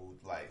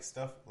 like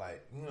stuff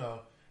like, you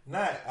know,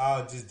 not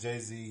all just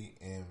Jay-Z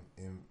and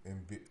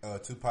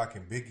Tupac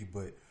and Biggie,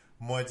 but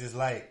more just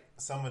like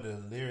some of the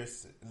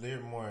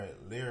more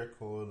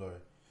lyrical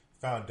or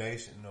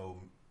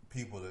foundational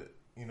people that,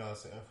 you know what I'm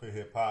saying, for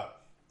hip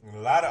hop. And a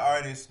lot of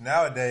artists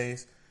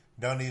nowadays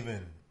don't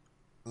even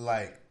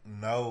like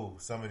know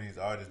some of these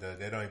artists that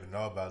they don't even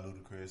know about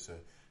Ludacris,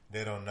 or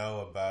they don't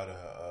know about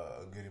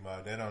a Goody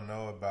Mob, they don't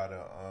know about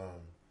a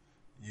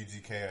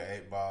UGK or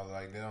 8 Ball,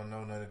 like they don't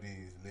know none of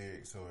these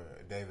lyrics or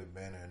David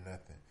Banner or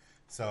nothing.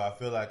 So I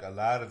feel like a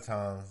lot of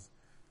times,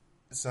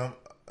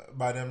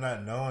 by them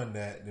not knowing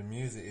that, the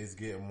music is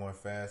getting more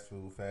fast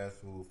food,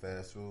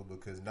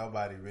 because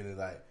nobody really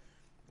like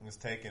is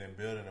taking and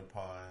building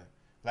upon.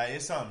 Like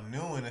it's something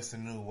new and it's a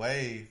new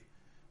wave,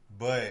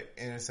 but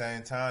in the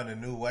same time, the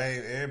new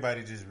wave,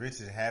 everybody just rich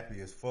and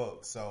happy as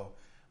fuck. So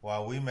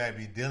while we may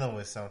be dealing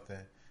with something,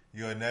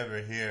 you'll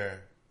never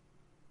hear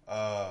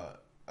an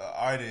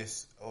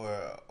artist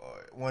or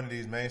one of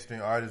these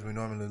mainstream artists we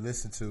normally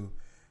listen to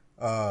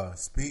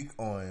speak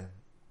on.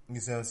 You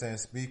see what I'm saying?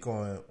 Speak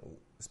on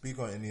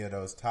any of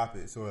those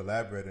topics or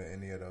elaborate on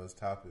any of those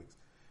topics.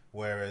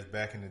 Whereas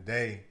back in the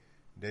day,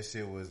 that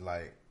shit was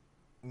like,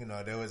 you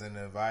know, there was an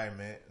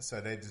environment, so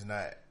they just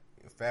not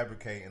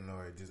fabricating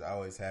or just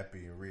always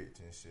happy and rich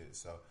and shit.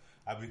 So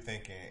I be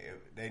thinking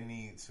they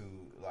need to,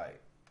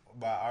 like,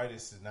 by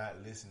artists is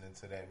not listening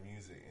to that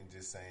music and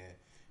just saying,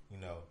 you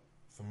know,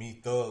 for me,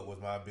 Thug was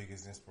my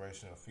biggest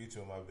inspiration, or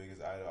Future was my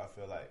biggest idol. I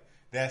feel like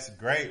that's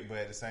great, but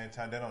at the same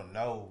time, they don't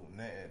know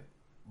nothing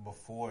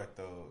before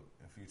Thug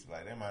and Future.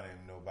 Like, they might not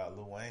even know about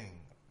Lil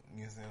Wayne.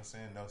 You know what I'm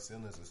saying? No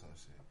ceilings or some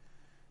shit.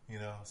 You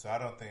know? So I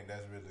don't think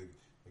that's really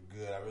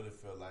good. I really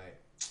feel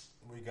like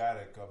we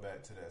gotta go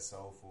back to that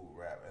soul food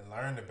rap and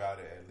learn about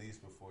it at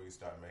least before you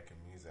start making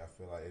music. I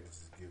feel like it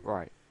just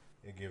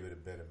give it a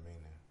better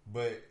meaning.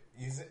 But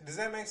does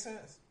that make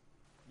sense?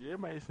 Yeah, it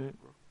makes sense,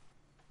 bro.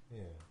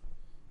 Yeah,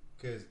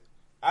 cause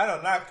I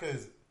don't know,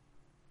 cause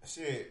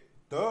shit,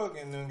 Thug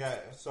and them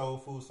got soul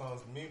food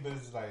songs to me, but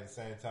it's just like at the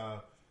same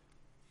time,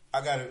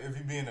 I gotta, if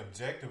you being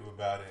objective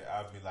about it,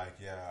 I'd be like,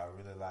 yeah, I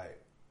really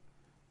like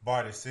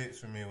Barter 6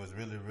 for me was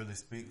really, really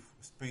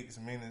speaks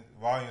meaning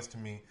volumes to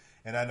me.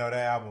 And I know that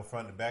album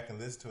front to back and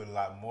listen to it a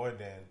lot more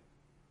than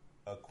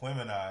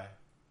Aquemini.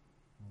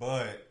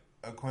 But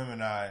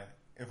Aquemini,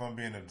 if I'm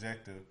being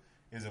objective,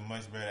 is a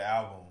much better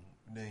album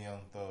than Young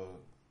Thug.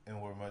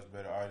 And we're much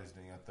better artists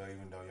than Young Thug,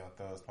 even though Young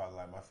Thug is probably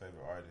like my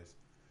favorite artist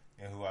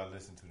and who I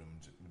listen to them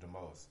the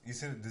most. You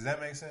see, does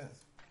that make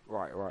sense?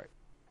 Right.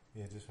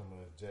 Yeah, just from an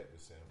objective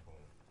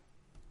standpoint.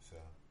 So,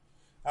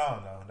 I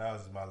don't know. That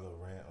was my little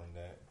rant on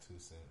that. 2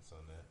 cents on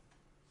that.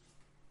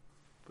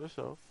 For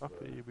sure. I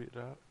feel you bit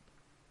out.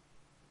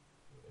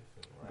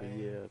 But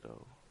yeah,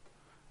 though.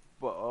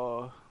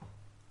 But,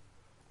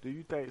 do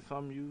you think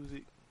some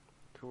music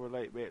can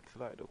relate back to,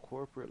 like, the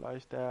corporate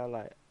lifestyle?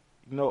 Like,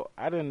 you know,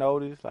 I didn't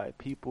notice, like,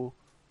 people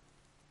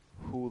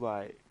who,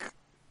 like,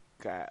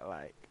 got,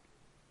 like,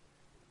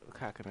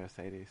 how can I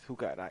say this? Who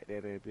got, like,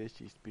 that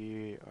ambitious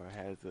spirit or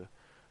has a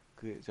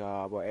good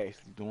job or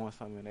actually doing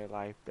something in their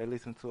life. They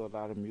listen to a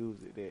lot of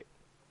music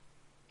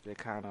that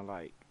kind of,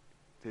 like,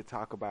 they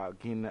talk about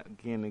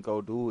getting to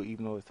go do it,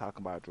 even though it's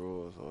talking about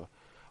drugs or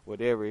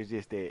whatever. It's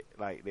just that,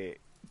 like, that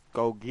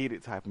go get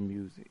it type of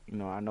music. You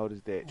know, I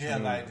noticed that. Yeah,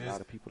 like a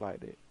lot of people like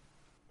that.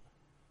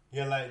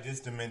 Yeah, like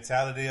just the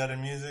mentality of the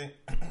music.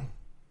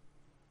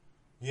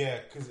 Yeah,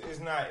 because it's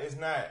not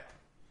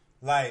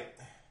like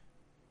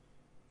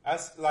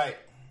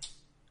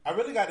I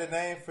really got the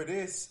name for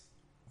this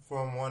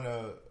from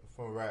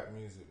from rap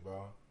music,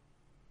 bro.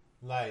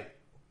 Like,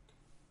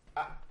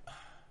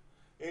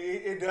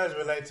 it does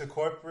relate to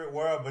corporate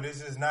world, but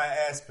it's just not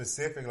as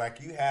specific.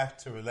 Like, you have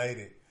to relate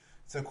it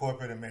to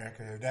corporate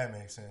America, if that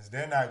makes sense.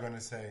 They're not going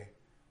to say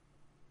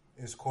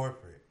it's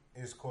corporate.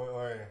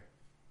 Or,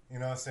 you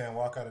know what I'm saying,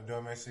 walk out the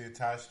door, make sure your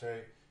tie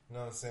straight. You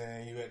know what I'm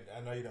saying?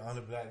 I know you're the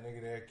only black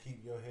nigga there,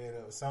 keep your head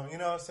up. Something, you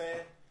know what I'm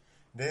saying?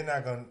 They're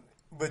not going to,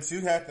 but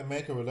you have to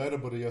make it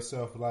relatable to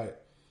yourself. Like,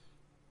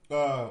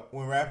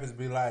 when rappers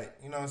be like,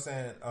 you know what I'm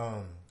saying?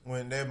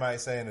 When they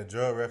might say in a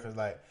drug reference,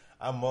 like,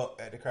 I'm up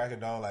at the crack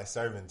of dawn, like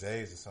serving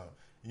J's or something.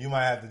 You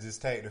might have to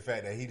just take the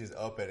fact that he just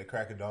up at the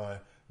crack of dawn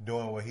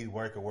doing what he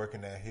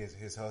working at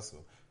his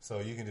hustle. So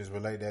you can just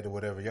relate that to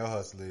whatever your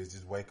hustle is.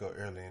 Just wake up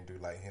early and do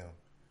like him.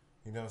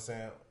 You know what I'm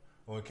saying?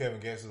 When Kevin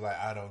Gates was like,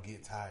 I don't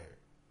get tired.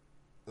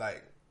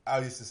 Like, I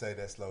used to say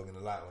that slogan a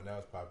lot when that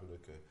was popular.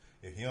 Cause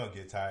if you don't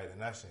get tired,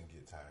 then I shouldn't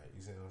get tired.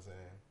 You see what I'm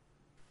saying?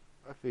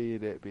 I feel you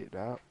that bit,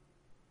 dog.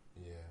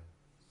 Yeah,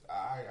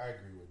 I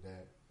agree with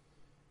that.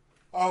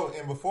 Oh,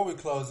 and before we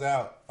close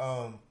out,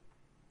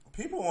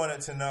 people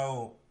wanted to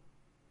know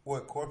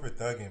what corporate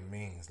thugging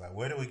means. Like,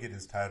 where do we get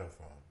this title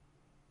from?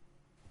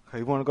 Okay,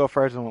 you want to go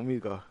first or want me to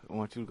go? I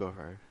want you to go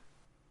first.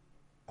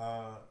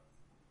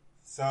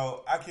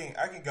 So I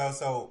can go.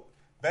 So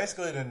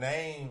basically, the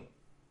name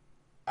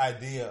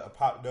idea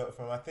popped up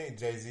from, I think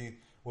Jay-Z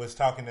was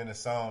talking in the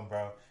song,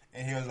 bro,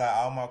 and he was like,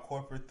 all my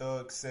corporate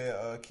thugs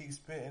said, keep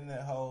spitting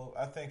that whole,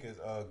 I think it's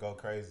Go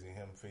Crazy,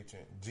 him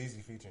featuring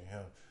Jeezy featuring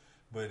him.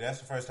 But that's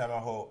the first time I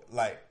heard,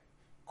 like,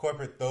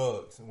 corporate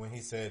thugs when he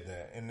said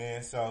that. And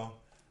then so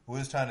we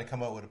was trying to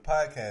come up with a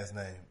podcast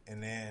name,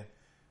 and then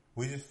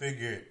we just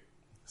figured,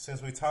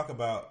 since we talk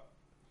about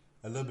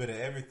a little bit of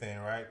everything,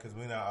 right? Because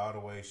we're not all the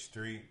way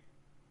street.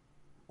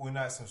 We're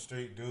not some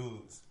street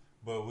dudes,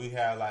 but we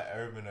have like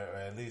urban or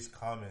at least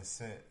common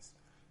sense.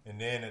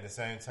 And then at the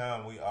same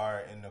time, we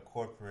are in the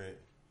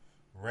corporate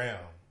realm.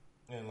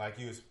 And like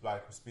you was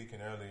like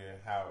speaking earlier,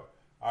 how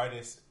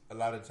artists a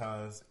lot of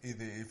times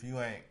either if you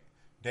ain't,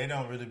 they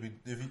don't really be,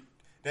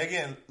 they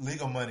getting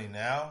legal money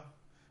now,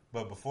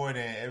 but before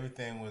then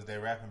everything was they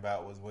rapping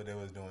about was what they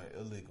was doing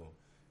illegal.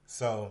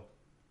 So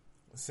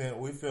since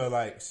we feel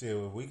like shit,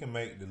 if we can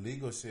make the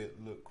legal shit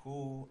look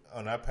cool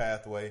on our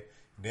pathway,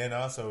 then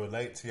also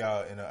relate to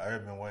y'all in an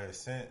urban way or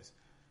sense,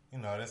 you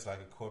know, that's like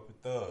a corporate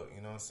thug.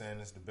 You know what I'm saying?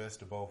 It's the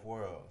best of both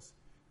worlds.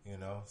 You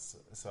know,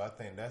 so I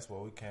think that's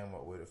what we came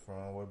up with it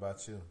from. What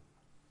about you?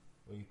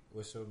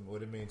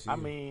 What it mean to you? I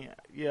mean,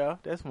 yeah,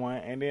 that's one.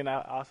 And then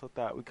I also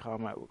thought we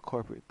come out with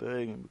corporate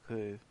thugging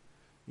because,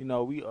 you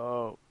know, we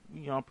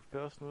young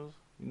professionals,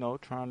 you know,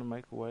 trying to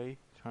make a way,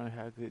 trying to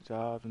have good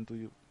jobs and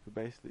do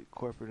basically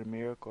corporate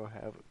America or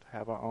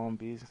have our own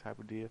business type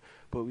of deal.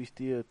 But we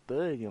still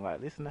thugging.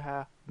 Like, listen to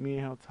how me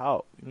and him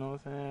talk. You know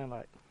what I'm saying?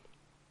 Like,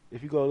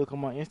 if you go look on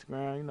my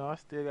Instagram, you know, I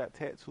still got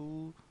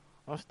tattoos.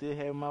 I'm still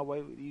having my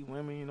way with these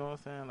women, you know what I'm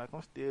saying? Like,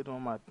 I'm still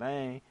doing my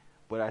thing,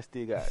 but I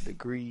still got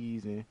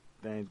degrees and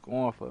things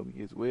going for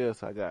me as well.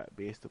 So I got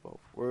best of both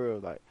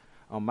worlds. Like,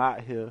 I'm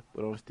out here,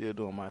 but I'm still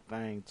doing my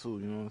thing too,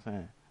 you know what I'm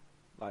saying?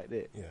 Like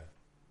that. Yeah.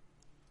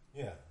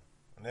 Yeah.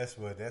 And that's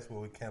where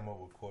we came up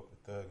with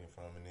corporate thugging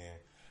from, and then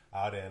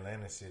all the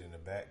Atlanta shit in the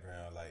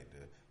background, like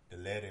the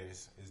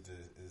letters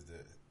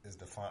is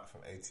the font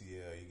from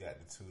ATL. You got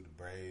the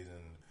Braves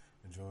and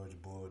the Georgia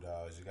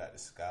Bulldogs. You got the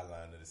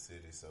skyline of the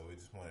city. So we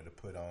just wanted to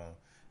put on,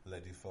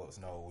 let these folks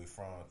know where we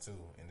from too,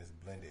 and just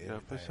blended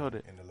everything. For sure.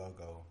 And the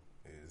logo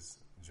is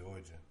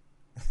Georgia.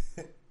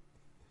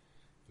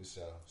 For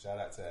sure. Shout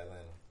out to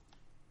Atlanta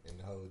and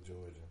the whole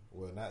Georgia.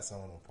 Well, not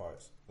some of them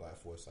parts like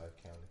Forsyth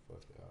County.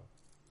 Fuck y'all.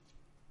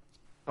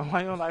 Oh,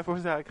 why you don't like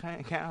Forsyth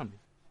County?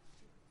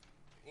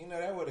 You know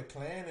that where the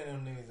Klan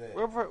and them niggas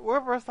at.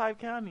 Where Forsyth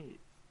County?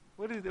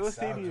 What is it? What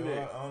South city is Georgia,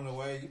 that? on the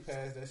way you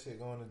pass that shit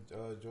going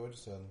to Georgia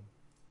Southern.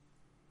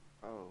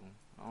 Oh,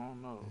 I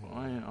don't know. Mm-hmm.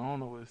 I don't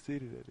know what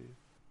city that is.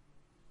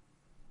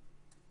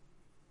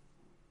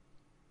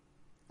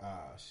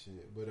 Ah,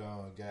 shit. But,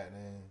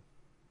 goddamn.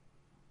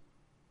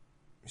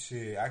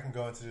 Shit, I can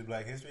go into the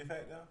Black History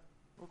Fact,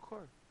 though? Of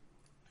course.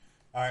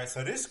 All right,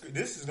 so this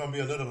is going to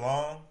be a little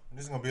long.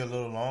 This is going to be a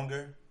little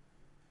longer.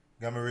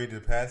 I'm going to read the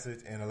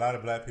passage, and a lot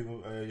of black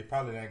people, you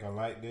probably ain't going to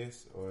like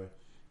this,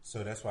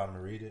 so that's why I'm going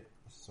to read it.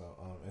 So,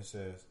 it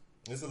says,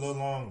 it's a little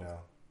long now.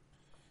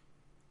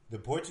 The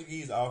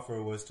Portuguese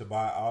offer was to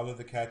buy all of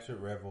the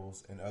captured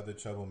rebels and other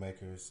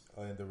troublemakers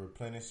and the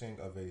replenishing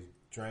of a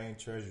drained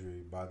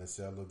treasury by the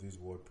sale of these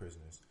war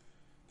prisoners.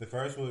 The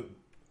first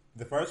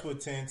would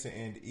tend to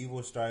end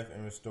evil strife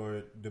and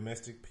restore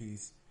domestic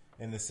peace,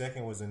 and the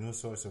second was a new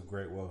source of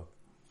great wealth.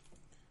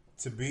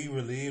 To be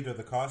relieved of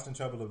the cost and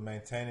trouble of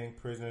maintaining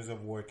prisoners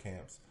of war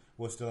camps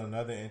was still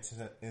another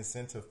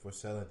incentive for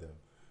selling them.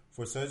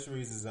 For such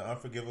reasons, the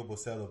unforgivable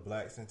sale of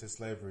blacks into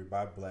slavery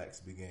by blacks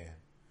began.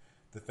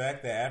 The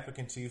fact that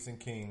African chiefs and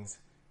kings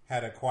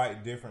had a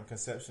quite different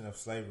conception of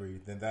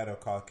slavery than that of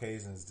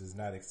Caucasians does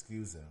not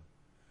excuse them.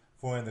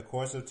 For in the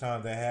course of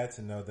time, they had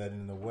to know that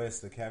in the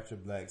West, the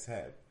captured blacks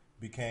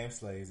became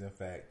slaves, in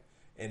fact,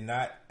 and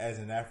not as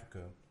in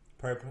Africa.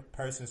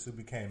 Persons who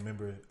became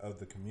members of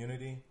the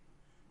community,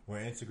 were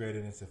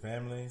integrated into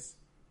families,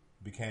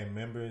 became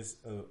members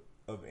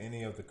of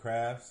any of the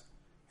crafts,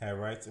 had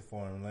rights to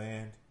foreign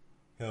land,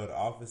 held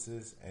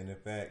offices, and in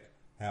fact,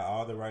 had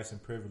all the rights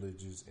and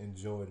privileges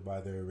enjoyed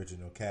by their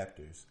original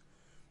captors.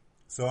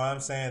 So I'm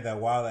saying that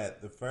while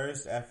at the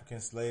first African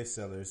slave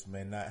sellers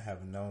may not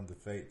have known the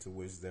fate to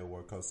which they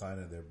were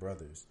consigning their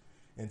brothers,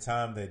 in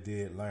time they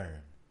did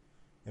learn.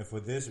 And for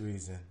this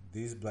reason,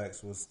 these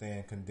blacks will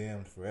stand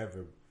condemned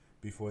forever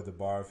before the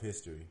bar of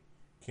history,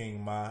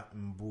 King Ma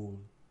Mbul,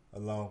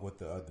 along with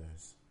the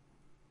others.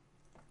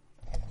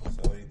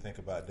 So what do you think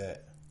about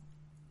that?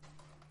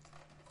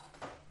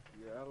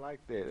 Yeah, I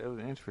like that. That was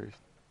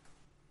interesting.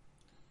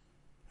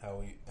 How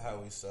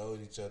we sold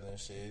each other and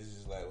shit. It's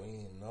just like we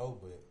didn't know,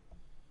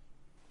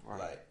 but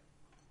like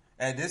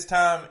at this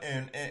time,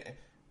 and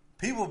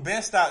people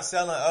been stopped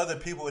selling other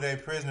people their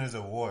prisoners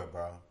of war,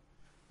 bro.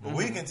 But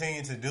we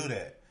continue to do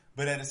that.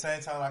 But at the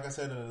same time, like I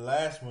said in the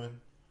last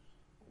one,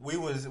 we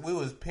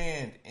was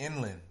pinned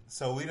inland,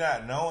 so we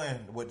not knowing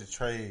what the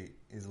trade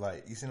is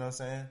like. You see what I'm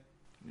saying?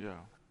 Yeah.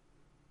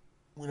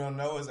 We don't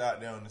know what's out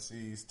there on the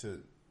seas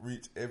to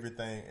reach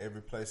everything,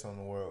 every place on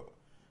the world.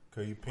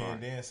 Cause you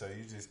pinned in, so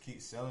you just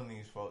keep selling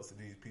these folks to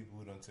these people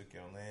who done took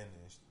your land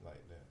and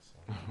like that.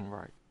 So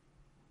Right.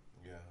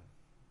 yeah,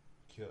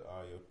 kill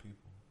all your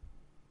people.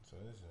 So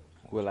this is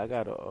Well, I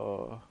got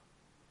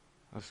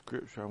a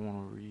scripture I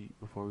want to read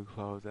before we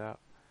close out.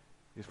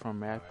 It's from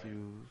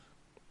Matthew,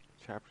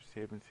 chapter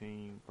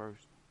 17,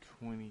 verse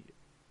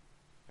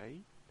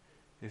 28.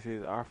 It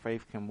says, "Our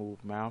faith can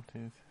move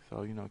mountains."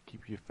 So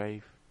keep your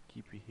faith,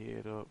 keep your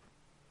head up,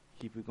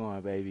 keep it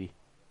going, baby.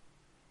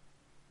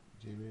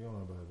 GB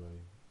on,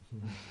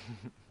 baby.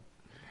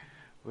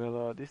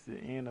 Well, this is the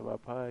end of our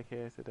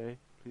podcast today.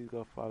 Please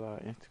go follow our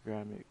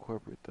Instagram at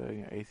Corporate Thug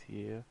and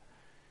ATL.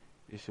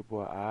 It's your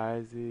boy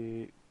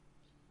Isaac.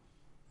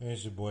 And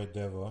it's your boy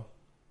Devo.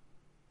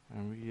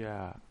 And we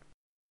out.